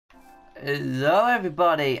Hello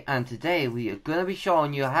everybody, and today we are going to be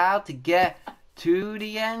showing you how to get to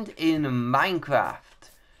the end in Minecraft.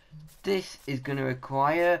 This is going to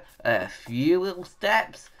require a few little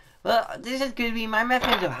steps, but this is going to be my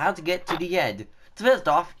method of how to get to the end. So first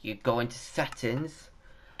off, you go into settings,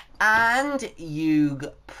 and you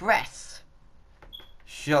press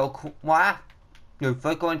show, you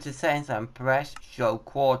first go into settings and press show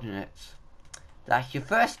coordinates. That's your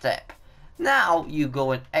first step. Now you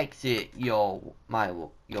go and exit your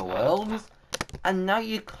world, and now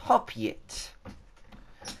you copy it.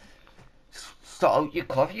 So you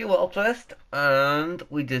copy your world first, and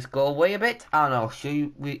we just go away a bit, and I'll show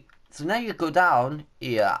you. So now you go down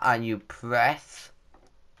here and you press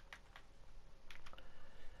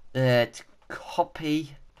to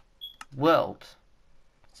copy world.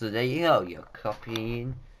 So there you go. You're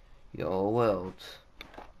copying your world.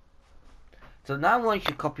 So now once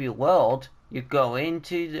you copy a world, you go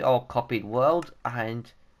into the copied world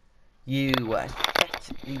and you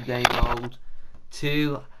set the game mode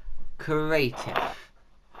to creative,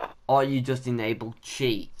 or you just enable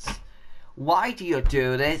cheats. Why do you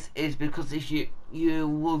do this? Is because if you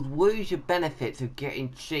will lose your benefits of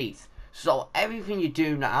getting cheats. So everything you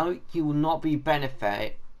do now, you will not be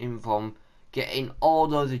benefiting from getting all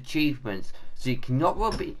those achievements. So you cannot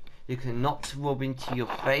rub into your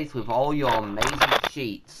face with all your amazing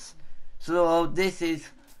cheats. So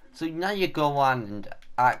so now you go on and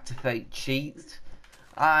activate cheats.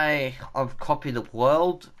 I have copied the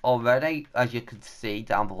world already, as you can see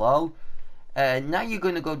down below. Now you're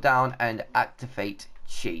going to go down and activate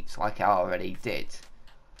cheats like I already did.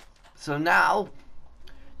 So now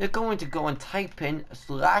you're going to go and type in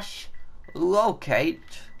 /locate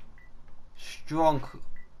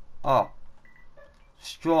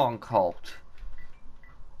stronghold.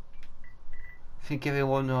 I think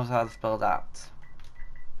everyone knows how to spell that.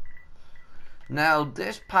 Now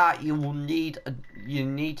this part you need to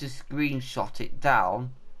screenshot it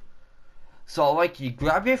down. So like you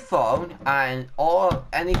grab your phone and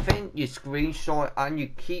anything you screenshot and you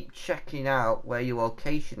keep checking out where your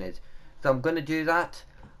location is. So I'm gonna do that.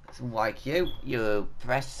 So like you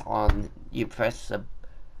press the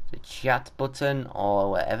chat button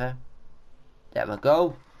or whatever. There we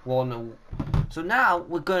go. So now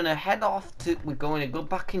we're going to go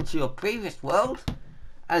back into your previous world,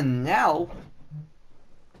 and now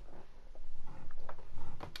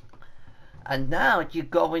you're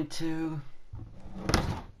going to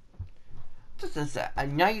just a sec,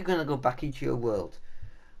 and now you're going to go back into your world.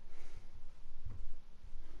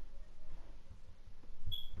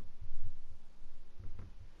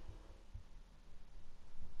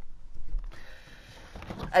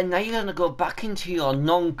 And now you're going to go back into your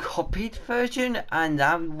non-copied version, and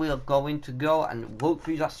now we're going to go and look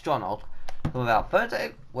through that stronghold. So without further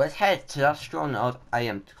ado, let's head to that stronghold I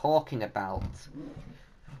am talking about.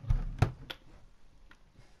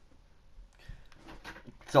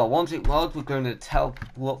 So once it loads, we're going to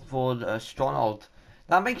look for the stronghold.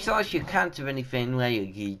 Now make sure if you can't do anything where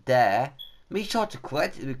you're there, make sure to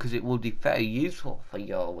collect it because it will be very useful for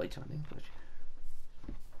your later on English.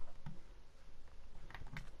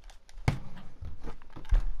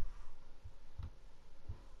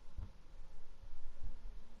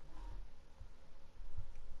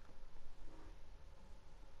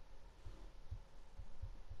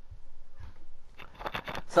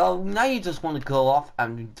 So now you just want to go off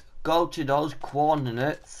and go to those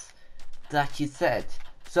coordinates that you said.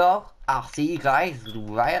 So I'll see you guys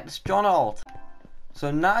right at the stronghold. So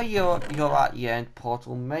now you're at the end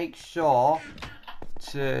portal. Make sure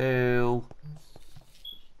to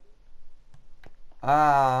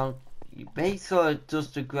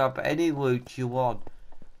just to grab any loot you want.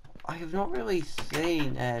 I have not really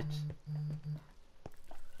seen it.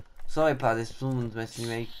 Sorry about this, someone's messaging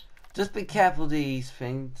me. Just be careful of these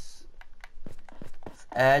things.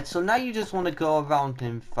 So now you just want to go around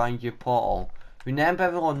and find your portal. Remember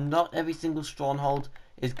everyone, not every single stronghold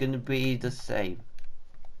is going to be the same.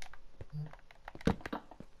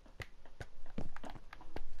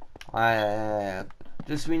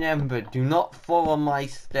 Just remember, do not follow my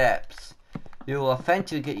steps. You will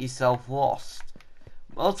eventually get yourself lost.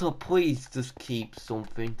 Also, please just keep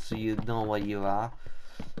something so you know where you are.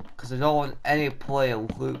 Because I don't want any player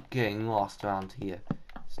getting lost around here.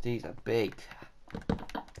 These are big.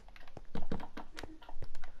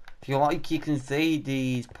 If you like, you can see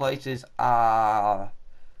these places are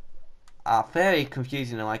very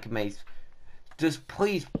confusing and like a maze. Just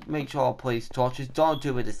please make sure I place torches. Don't do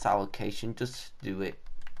it with this allocation. Just do it.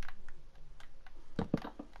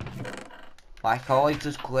 Like always,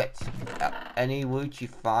 just collect any loot you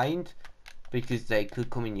find because they could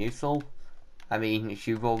come in useful. I mean, if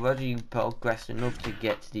you've already progressed enough to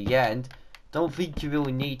get to the end, don't think you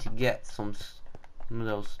really need to get some of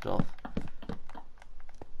those stuff.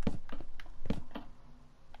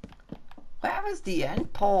 Where is the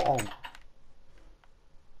end portal?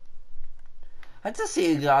 I just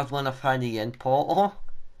see you guys want to find the end portal.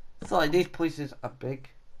 Sorry, these places are big.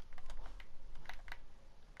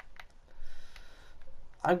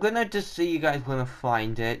 I'm gonna just see you guys want to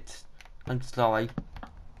find it. I'm sorry.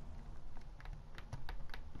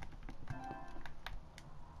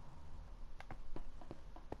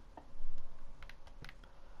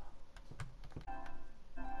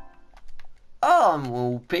 Oh,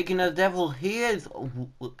 well, picking the devil, here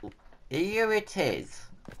it is.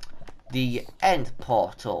 The end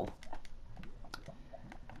portal.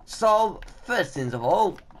 So, first things of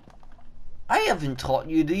all, I haven't taught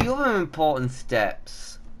you the other important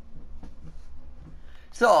steps.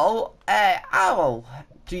 So, how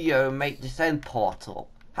do you make this end portal?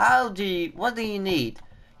 What do you need?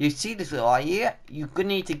 You see this little eye here? You're gonna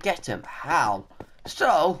need to get them. How?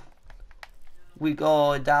 So, we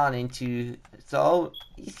go down into, so,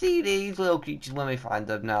 you see these little creatures when we find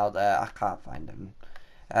them now there? I can't find them.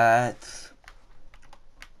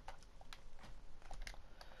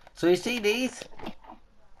 So you see these?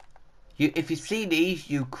 If you see these,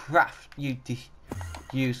 you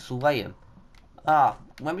slay them.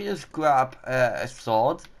 Let me just grab a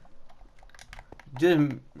sword.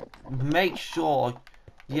 Just make sure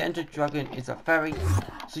the Ender Dragon is a fairy.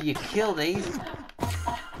 So you kill these.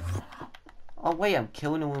 Oh wait, I'm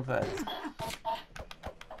killing them with a...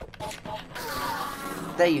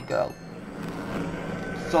 There you go.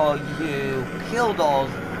 So you kill those.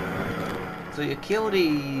 So you kill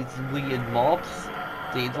these weird mobs,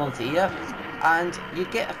 these ones here, and you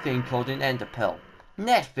get a thing called an Ender Pearl.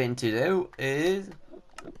 Next thing to do is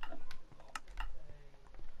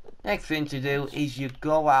you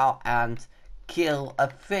go out and kill a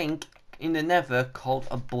thing in the Nether called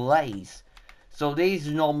a blaze. So these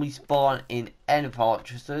normally spawn in Ender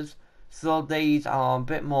fortresses, so these are a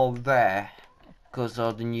bit more rare because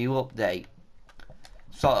of the new update.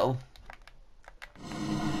 So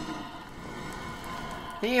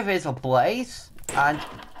here is a blaze, and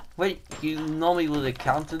when you normally would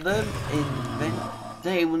encounter them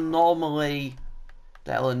they will normally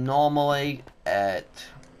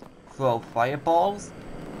throw fireballs.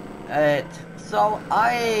 So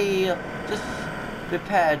I just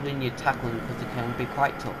prepared when you're tackling because they can be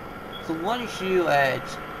quite tough. So once you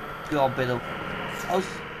go a bit of,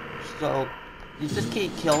 so you just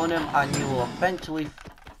keep killing them, and you will eventually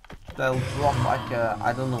they'll drop like a,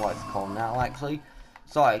 I don't know what it's called now actually.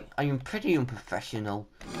 Sorry, I am pretty unprofessional.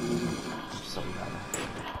 Sorry about that.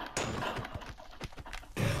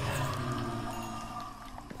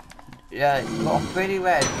 Yeah, it's got a pretty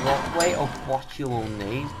rare drop rate of what you will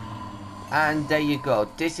need. And there you go,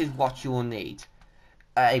 this is what you will need.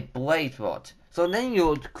 A blaze rod. So then you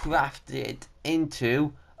would craft it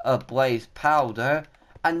into a blaze powder.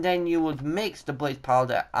 And then you would mix the blaze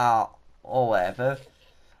powder out or whatever.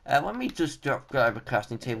 Let me just grab a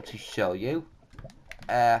crafting table to show you.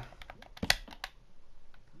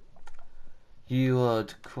 You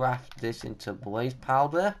would craft this into blaze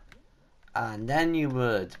powder, and then you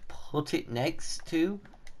would put it next to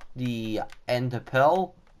the Ender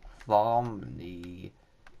Pearl from the,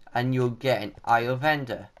 and you'll get an Eye of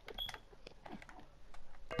Ender.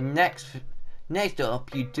 Next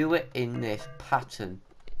up, you do it in this pattern.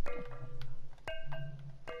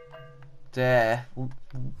 There,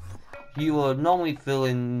 you will normally fill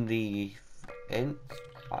in the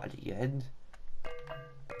at the end.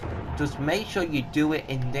 Just make sure you do it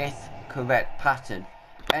in this correct pattern.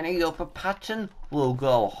 Any other pattern will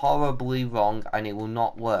go horribly wrong and it will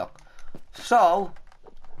not work. So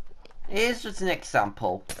here's just an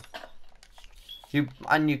example. You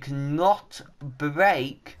cannot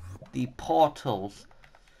break the portals.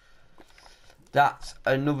 That's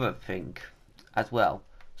another thing as well.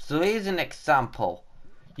 So here's an example.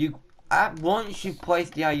 Once you place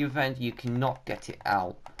the Eye of Ender, you cannot get it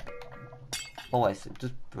out. Oh, I said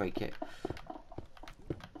just break it.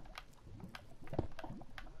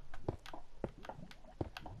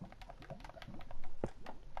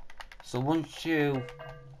 So once you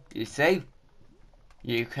see,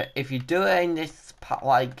 if you do it in this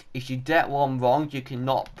like if you get one wrong, you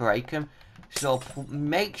cannot break them. So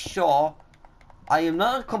make sure. I am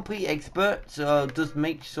not a complete expert, so just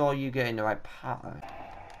make sure you get in the right pattern.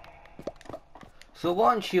 So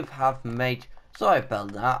once you have made, sorry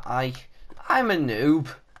about that, I'm a noob.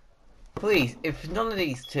 Please, if none of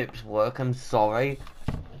these tips work, I'm sorry.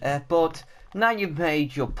 But Now you've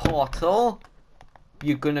made your portal,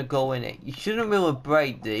 you're gonna go in it. You shouldn't really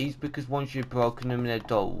break these because once you've broken them they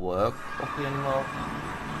don't work properly anymore.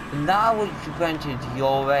 And now once you've entered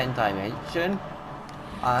your end dimension,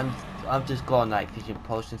 I'm just going night vision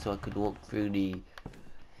potion so I could look through the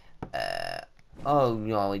oh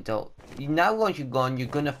no, I don't. Now once you've gone, you're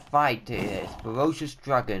gonna fight this ferocious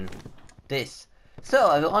dragon. This. So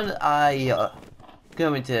I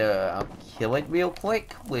going to kill it real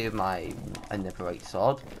quick with my netherite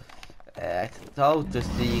sword. So just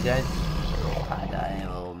see you guys, and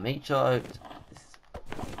I'll make sure.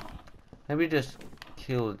 Maybe just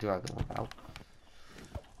kill the dragon without.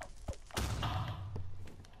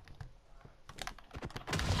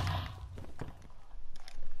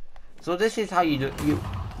 So this is how you do.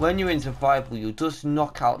 When you're in survival, you just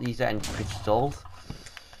knock out these end crystals.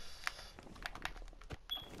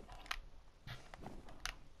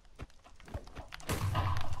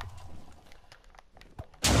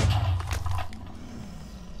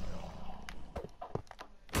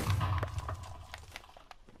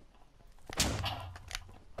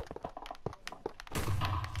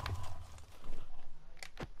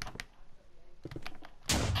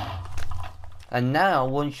 And now,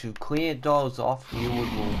 once you clear those off, you will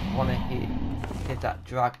want to hit the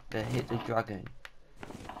dragon.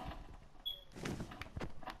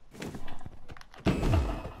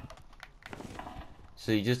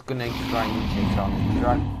 So you're just gonna try and take on the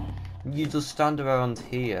dragon. You just stand around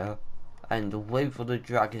here and wait for the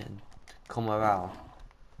dragon to come around.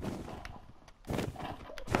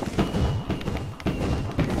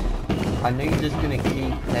 I know you're just gonna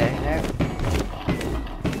keep playing it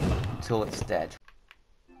until it's dead.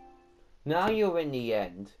 Now you're in the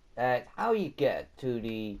end. How do you get to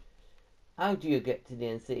the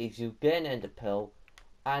end city? Is you get an ender pill,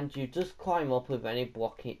 and you just climb up with any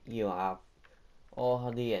block you have,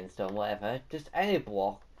 or the end stone, whatever. Just any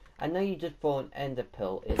block, and then you just throw an ender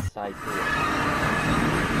pill inside here.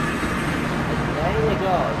 And there you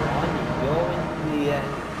go, you're in the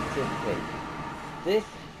end city. This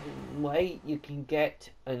way you can get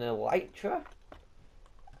an elytra,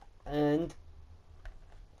 and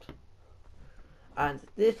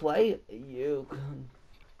this way you can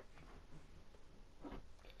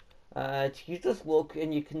you just look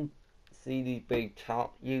and you can see the big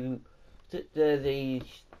top. The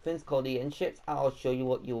things called the end ships. I'll show you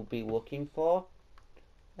what you'll be looking for.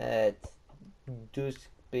 Just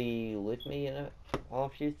be with me in a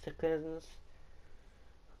few seconds,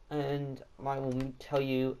 and I will tell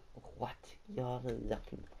you what you're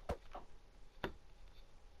looking for.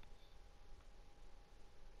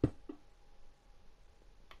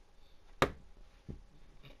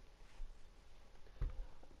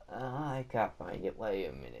 I can't find it. Wait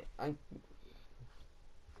a minute. I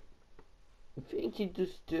think you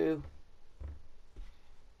just do.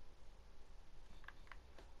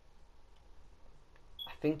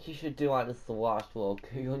 I think you should do like this the last walk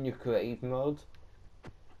on your creative mode.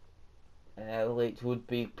 Which would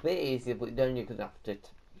be a bit easier, but then you're gonna have to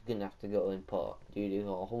go and do the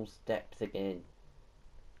whole steps again.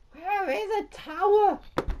 Where is a tower?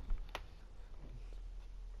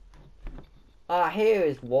 Here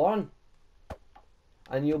is one.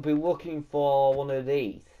 And you'll be looking for one of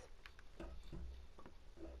these.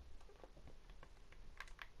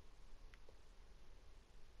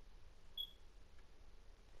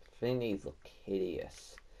 I think these look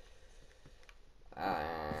hideous.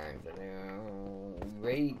 And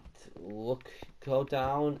go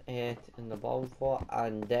down it in the bottom floor,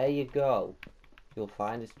 and there you go. You'll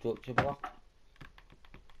find a structure block.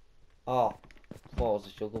 Oh, what was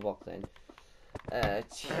the sugar box then?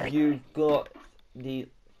 You've got the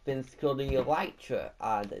things called the elytra,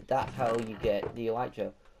 and that's how you get the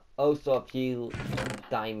elytra. Also a few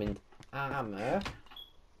diamond armor,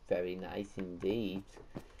 very nice indeed.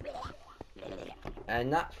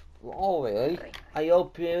 And that's all really. I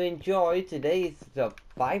hope you enjoyed today's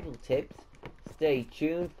survival tips. Stay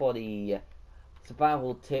tuned for the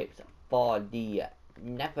survival tips for the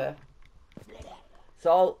Nether.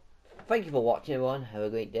 So thank you for watching, everyone. Have a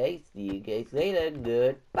great day. See you guys later.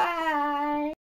 Goodbye.